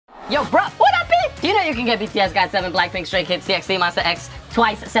Yo, bro, what up, B? Do you know you can get BTS, GOT7, Blackpink, Stray Kids, TXT, Monster X,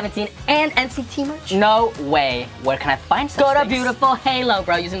 Twice, 17, and NCT merch? No way. Where can I find such things? Go to Beautiful Halo,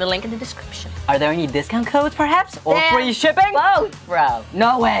 bro, using the link in the description. Are there any discount codes, perhaps? Or free shipping? Both, bro.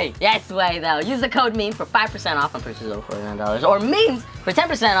 No way. Yes way, though. Use the code MEME for 5% off on purchases over $49, or MEMES for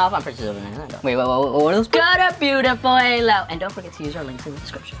 10% off on purchases over $99. Wait, what are those? Go to Beautiful Halo, and don't forget to use our links in the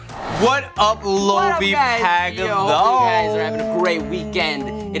description. What up, Lobi Pag? Yo, hope you guys are having a great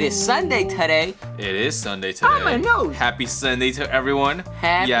weekend. It is Sunday today. It is Sunday today. Oh, my nose. Happy Sunday to everyone.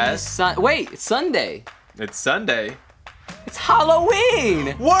 Happy Wait, it's Sunday. It's Sunday. It's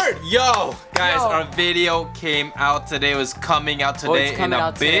Halloween. Word, yo, guys, our video came out today. It was coming out today in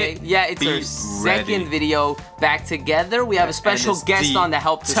a bit. Yeah, it's our second video back together. We have a special guest on to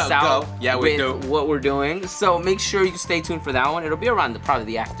help us out with what we're doing. So make sure you stay tuned for that one. It'll be around probably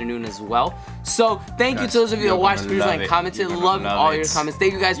the afternoon as well. So thank you to those of you that watched the video and commented. Love all your comments.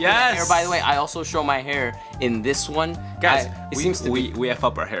 Thank you guys for the hair, by the way. I also show my hair in this one. Guys, we F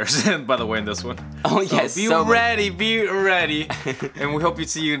up our hairs, by the way, in this one. Oh, yes. Be ready. And we hope you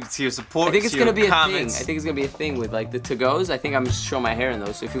see your support. I think it's gonna be a thing. I think it's gonna be a thing with like the to-goes. I think I'm just showing my hair in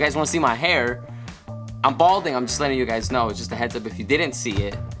those. So if you guys want to see my hair, I'm balding. I'm just letting you guys know. It's just a heads up if you didn't see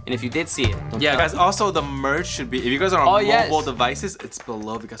it, and if you did see it, guys. Also, the merch should be. If you guys are on mobile devices, it's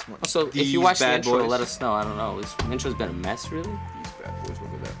below. If you guys want. So if you watch the intro, let us know. I don't know. This intro's been a mess, really. These bad boys.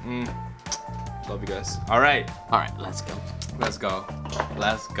 Look at that. Love you guys. All right, let's go. Let's go.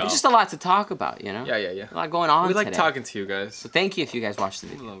 There's just a lot to talk about, you know? Yeah. A lot going on We like today. talking to you guys. So thank you if you guys watched the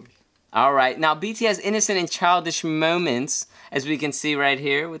video. Love you. All right, now BT has innocent and childish moments, as we can see right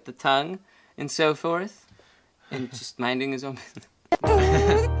here with the tongue and so forth, and just minding his own business.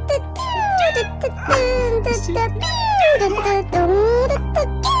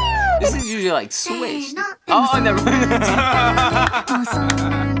 This is usually like switched. Oh, never mind.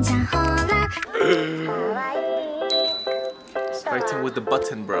 Fighting with the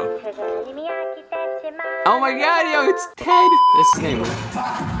button, bro. Oh my god, yo, it's Ted. That's his name.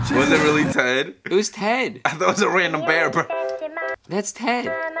 Was it really Ted? It was Ted. I thought it was a random bear, bro. That's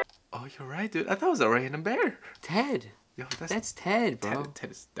Ted. Oh, you're right, dude. I thought it was a random bear. Ted. Yo, that's Ted, bro.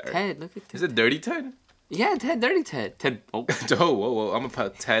 Ted is dirty. Ted, look at Ted. Is it Dirty Ted? Yeah, Ted, Dirty Ted. Ted. Oh, whoa. I'm gonna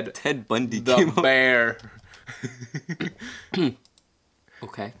put Ted. Ted Bundy. The bear.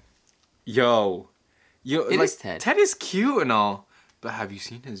 Okay. Yo, it is Ted. Ted is cute and all, but have you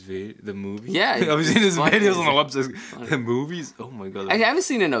seen his the movie? Yeah. Have you seen his videos on the website? The movies? Oh my god. I haven't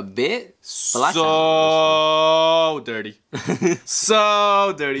seen it in a bit. So dirty.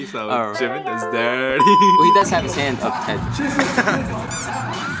 So dirty. So Jimmy is dirty. Well, he does have his hand up, Ted.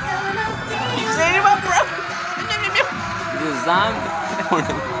 Keep saying him up, bro. He's a zombie.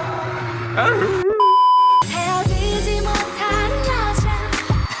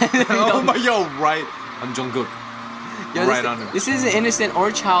 Oh my, yo, right. I'm Jungkook. Yo, right on him. This isn't innocent or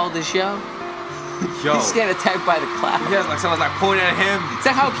childish, yo. Yo. He's just getting attacked by the cloud. Yeah, like someone's like pointing at him. Is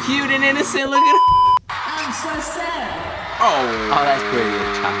that how cute and innocent? Look at him. I'm so sad. Oh, that's pretty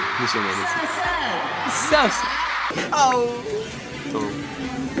good, child. He's so innocent. So sad. Oh.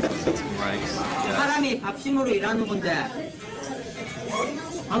 사람이 밥심으로 일하는 건데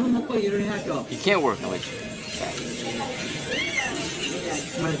밥은 먹고 일을 해야죠. You can't work like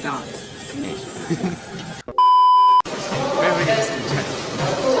맞다.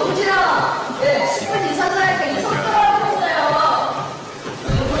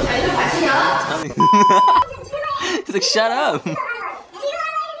 He's like, shut up.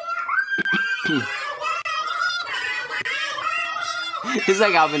 He's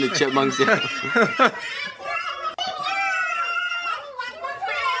like Alvin the Chipmunks.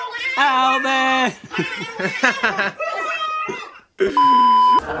 Alvin!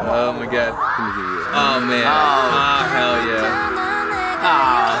 Oh my god. Oh man. Oh, hell yeah.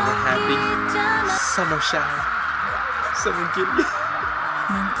 The happy summer shower. Summer kitty.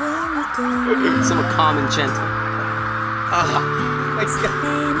 Someone calm and gentle. My god.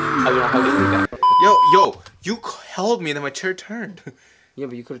 I'm gonna hug you back. Yo, you held me and then my chair turned. Yeah,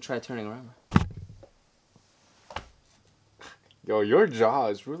 but you could have tried turning around. Yo, your jaw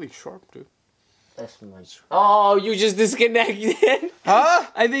is really sharp, dude. That's nice. Oh, you just disconnected. Huh?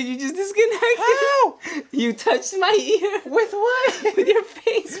 I think you just disconnected. How? You touched my ear. With what? With your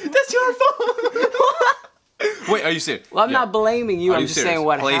face. That's your fault. Wait, are you serious? Well, I'm not blaming you. I'm just saying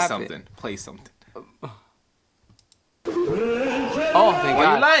what Play happened. something. Oh, thank God. Why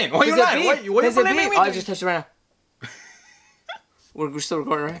are you lying? Why are you lying? Why are you blaming me? Oh, I just touched it right now. We're still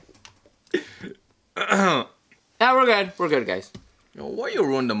recording, right? Nah, we're good. We're good, guys. Yo, why you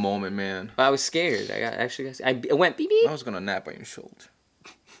ruin the moment, man? I was scared. I went beep beep. I was gonna nap on your shoulder.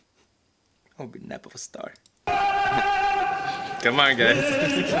 I'm gonna be nap of a star. Come on, guys.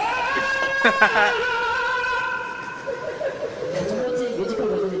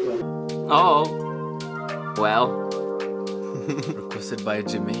 Oh. Well. Requested by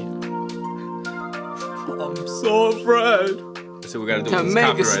Jimmy. I'm so afraid. So we gotta do to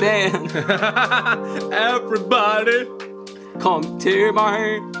make a stand. Everybody, come to my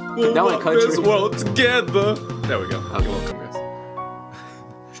hand. we'll That one rock country. this world together. There we go. Okay. You're welcome,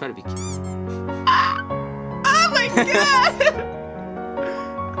 guys. Try to be cute. Oh my god!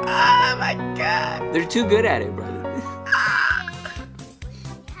 Oh my god! They're too good at it, brother.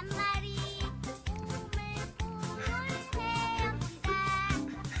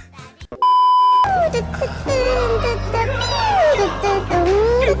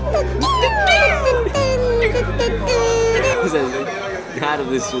 Out of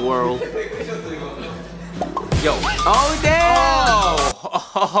this world. Yo. Oh damn!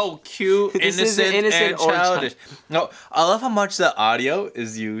 Oh, cute, This isn't innocent, innocent and or childish. No, I love how much the audio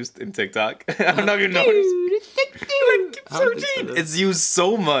is used in TikTok. I don't know if you noticed. It's used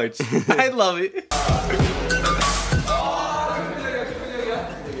so much. I love it.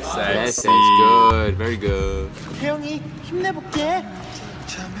 That Sexy. sounds good. Very good. 태영이 힘내볼게.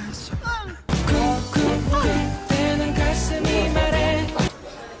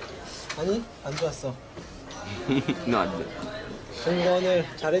 아니 안 좋았어. No, I didn't. 정우가 오늘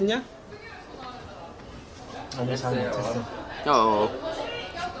잘했냐? 아니 잘 못했어. Oh.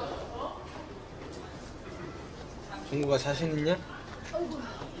 정우가 자신 있냐?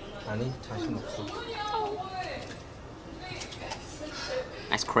 아니 자신 없어.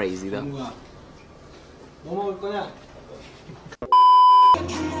 That's crazy though. 정우가 뭐 먹을 거냐?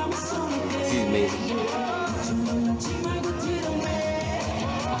 This is amazing.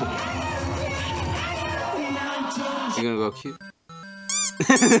 You gonna go cute?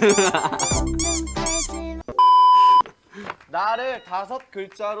 나를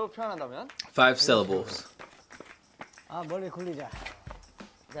 5글자로 표현한다면? 5 syllables. 아 머리 굴리자.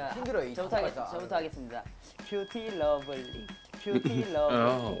 자, 힘들어 저부터 하겠습니다. 큐티 러블리. 큐티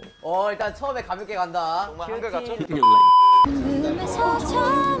러블리. Oh. 일단 처음에 가볍게 간다. 정말 한글 같죠? You're like, 꿈에서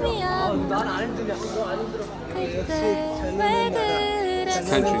처음이야 난안 힘들냐? 너안 힘들어. 그때 왜 그랬어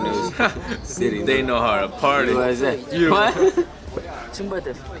country news. City. They know how to party. What is that? What?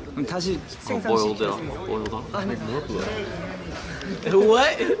 증발돼. 그럼 다시 boiled it up. Boiled up.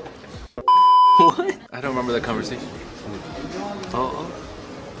 What? What? I don't remember the conversation. Oh.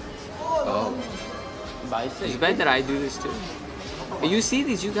 Oh. It's bad that I do this too. But you see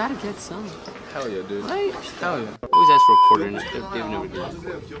these, you gotta get some. Hell yeah, dude. Right? Hell yeah. Always ask for a quarter and they've never done it.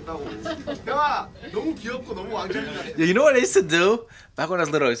 Yeah, you know what I used to do? Back when I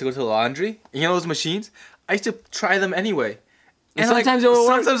was little, I used to go to the laundry. You know those machines? I used to try them anyway. And sometimes it would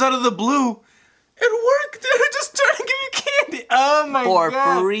work. Sometimes out of the blue, it worked, dude. It just trying to give you candy. Oh my For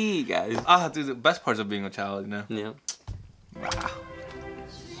god. free, guys. Ah, dude, the best parts of being a child, you know? Yeah. Wow.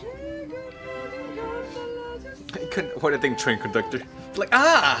 What do you think, train conductor? Like,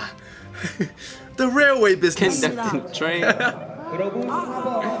 ah! The railway business. Conducting train.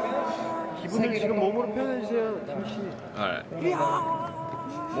 기분을 지금 몸으로 표현해 주세요, 팀씨. Alright.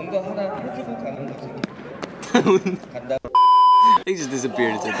 뭔가 하나 해주고 가는 거지. They just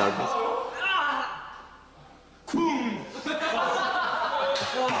disappeared into darkness.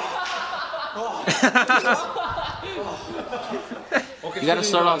 You gotta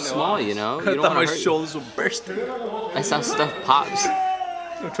start off small, you know? You I don't thought wanna my hurt shoulders were bursting. That's how stuff pops.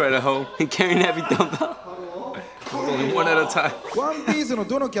 I'm trying to home. Carrying heavy dumbbell. Only one at a time. ワンピースの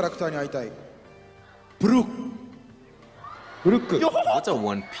どのキャラクターに会いたい？ブルック。ブルック。 What's a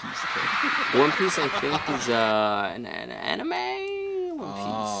One Piece thing? One Piece, I think, is an anime. One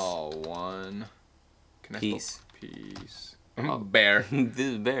Oh, one. Can I Piece. spell piece? Bear. Piece. This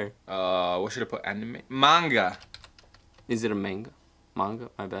is bear. What should I put? Anime? Manga. Is it a manga? Manga?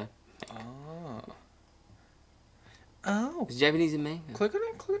 My bad. Oh. It's Japanese in manga. Click on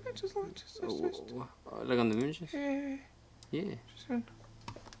it. Click on it. Just. Like on the images? Yeah.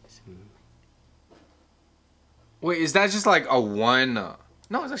 Wait, is that just like a one?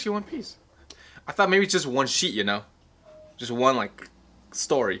 No, it's actually One Piece. I thought maybe it's just one sheet, you know? Just one, like,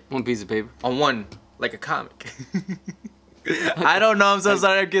 story. One piece of paper. On one, like a comic. I don't know. I'm so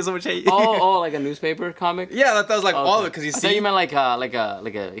sorry. I'm getting so much hate. Oh, like a newspaper comic? Yeah, that was like all of Okay. it because you I see. thought you meant like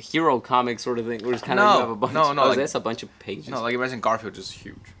a hero comic sort of thing, where it's kind of No, you have a bunch. no, Oh, like- that's a bunch of pages. No, like imagine Garfield just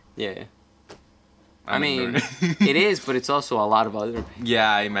huge. Yeah. I I'm mean, ignorant. it is, but it's also a lot of other pages.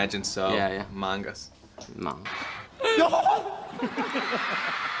 Yeah, I imagine so. Yeah. Mangas. Manga.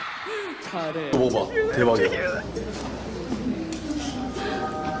 대박이야.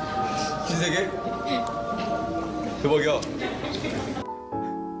 13개? 대박이야.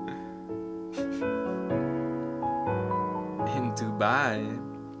 In Dubai.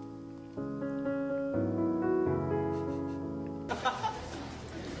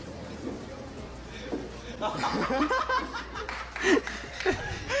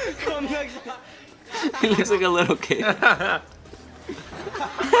 He looks like a little kid.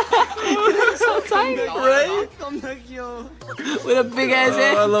 So tiny, right? With a big ass I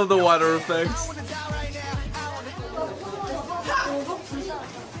head. love the water effects.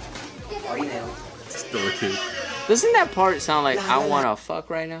 Still a kid. Doesn't that part sound like I wanna fuck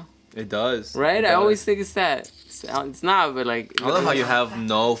right now? It does. Right? It I does. always think it's that. It's not, but like. I love how you have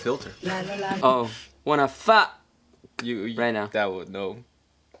no filter. Oh, wanna fuck You right now. That would no.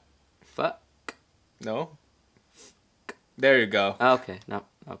 Fuck. No. There you go. Okay, no.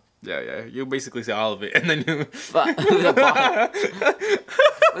 Yeah. You basically say all of it, and then you. Fuck. With a pause.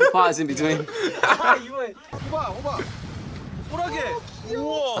 With a pause in between.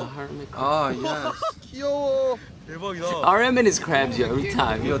 Oh yes. 귀여워. 대박이다. Our Herman is crabs you every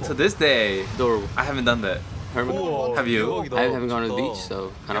time. Yo, to this day, Adorable. I haven't done that. Herman. Have you? I haven't gone to the beach,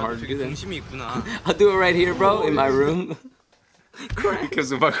 so kind of hard to do that. 동심이 있구나. I'll do it right here, bro, in my room.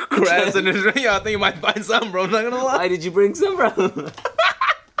 Because if I crabs in this ring, I think you might find some, bro. I'm not gonna lie. Why did you bring some, bro?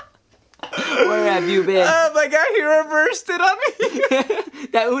 Where have you been? Oh my god, he reversed it on me.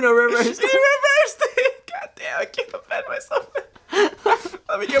 That Uno reverse. He reversed it. God damn, I can't defend myself.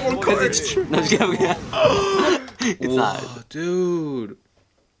 Let me get more Because cards. it's true. No, just kidding. It's not. Whoa, dude.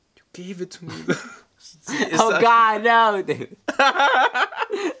 You gave it to me. Oh God, no, dude.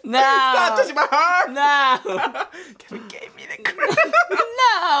 No. Stop touching my heart. No. Kevin gave me the crab.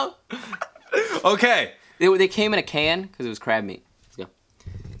 No. Okay. They came in a can because it was crab meat. Let's go.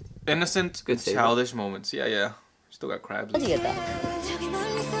 Innocent, Good save. childish moments. Yeah. Still got crabs.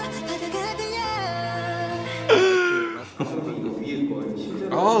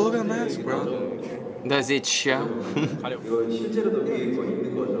 Oh, look at the mask, bro. Does it show?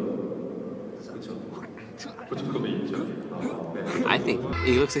 I think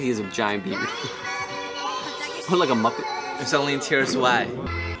he looks like he has a giant beard. Or like a Muppet. It's only in tears why.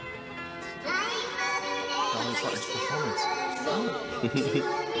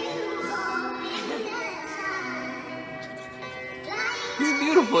 He's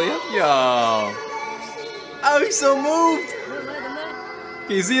beautiful, yeah. Yo. Oh, he's so moved.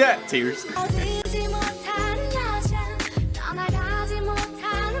 Can you see that? Tears. Oh,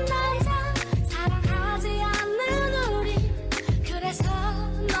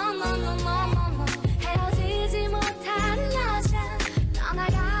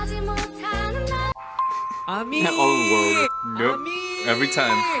 world. Nope. Every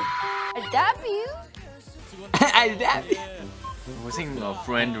time. Adapt you. I adapt. We're singing a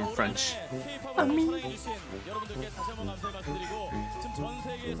friend in French.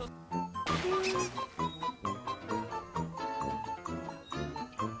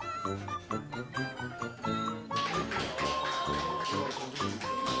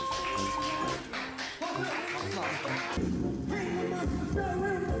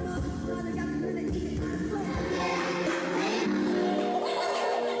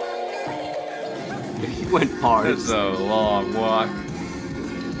 He went hard. It's a long walk.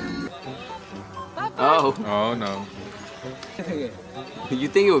 Oh, Oh no. you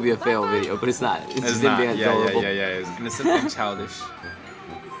think it would be a fail video, but it's not. It's It's just not. being Yeah. adorable. It's innocent and childish.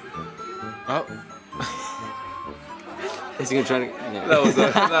 Oh, Is he gonna try to? No.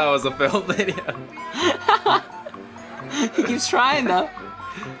 that was a failed video. He keeps trying though.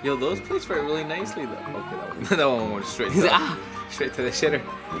 Yo, those plates fit really nicely though. Okay, that one went straight. He's To, like, ah. straight to the shitter.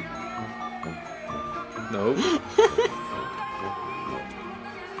 Nope.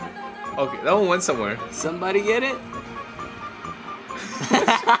 Okay, that one went somewhere. Somebody get it?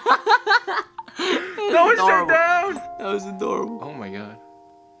 That was straight Adorable. down. That was adorable. Oh my god.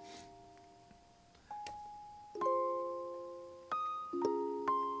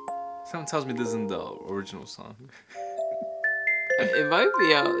 Someone tells me this isn't the original song. It might be.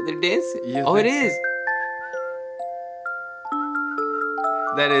 They're dancing. You Oh, it think so? is.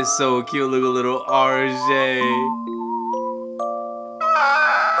 That is so cute. Look at little RJ.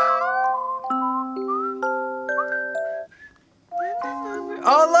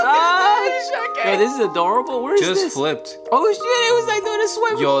 Oh, look at that! Yo, this is adorable. Where's Just this? flipped. Oh shit! It was like doing a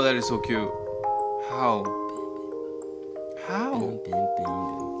swim. Yo, that is so cute. How? How?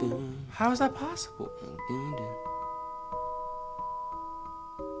 How is that possible?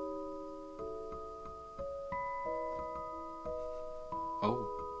 Oh.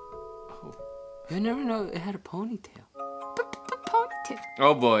 Oh. You never know. It had a ponytail. Ponytail.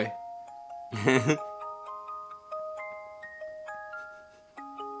 Oh boy.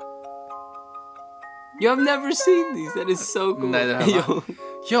 Yo, I've never seen these. That is so cool. Neither have I.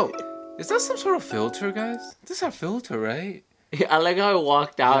 Yo, is that some sort of filter, guys? This is a filter, right? I like how I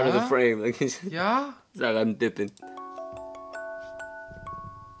walked out of the frame. Like, it's Yeah. like I'm dipping.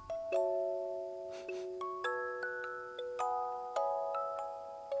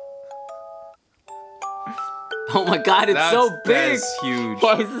 Oh my god, it's so big. That's huge.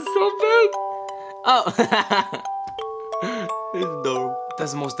 Why is it so big? Oh. It's dope.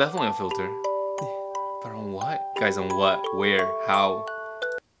 That's most definitely a filter. But on what? Guys, on what? Where? How?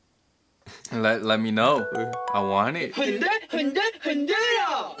 Let me know. I want it. What is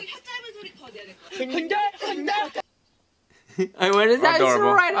that?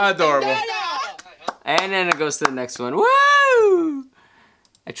 Adorable. Adorable. And then it goes to the next one. Woo!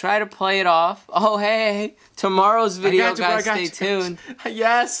 I try to play it off. Oh, hey. Tomorrow's video, guys, stay tuned.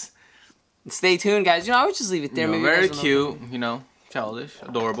 Yes. Stay tuned, guys. You know, I would just leave it there. You know, Maybe very cute. You know, childish,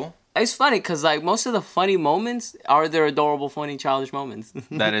 adorable. It's funny because like most of the funny moments are their adorable, funny, childish moments.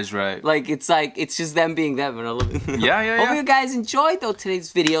 That is right. Like it's just them being them, and I love it. Yeah. Hope you guys enjoyed though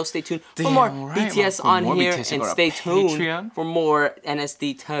today's video. Stay tuned for more BTS on here, and stay tuned for more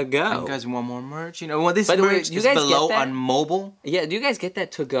NSD to go. And you guys want more merch? You know, this By the way, merch you is guys below get that? on mobile. Yeah, do you guys get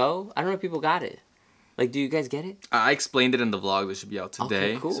that to go? I don't know if people got it. Like, do you guys get it? I explained it in the vlog that should be out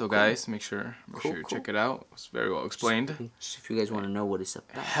today. Okay, cool, so cool. guys, make sure you check it out. It's very well explained. Just if you guys want to know what it's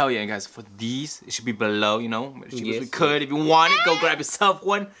about. Hell yeah, guys! For these, it should be below. You know, as cheap as we Yes. could. If you want it, go grab yourself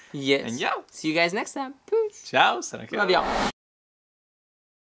one. Yes. And yeah, See you guys next time. Peace. ciao. Love y'all.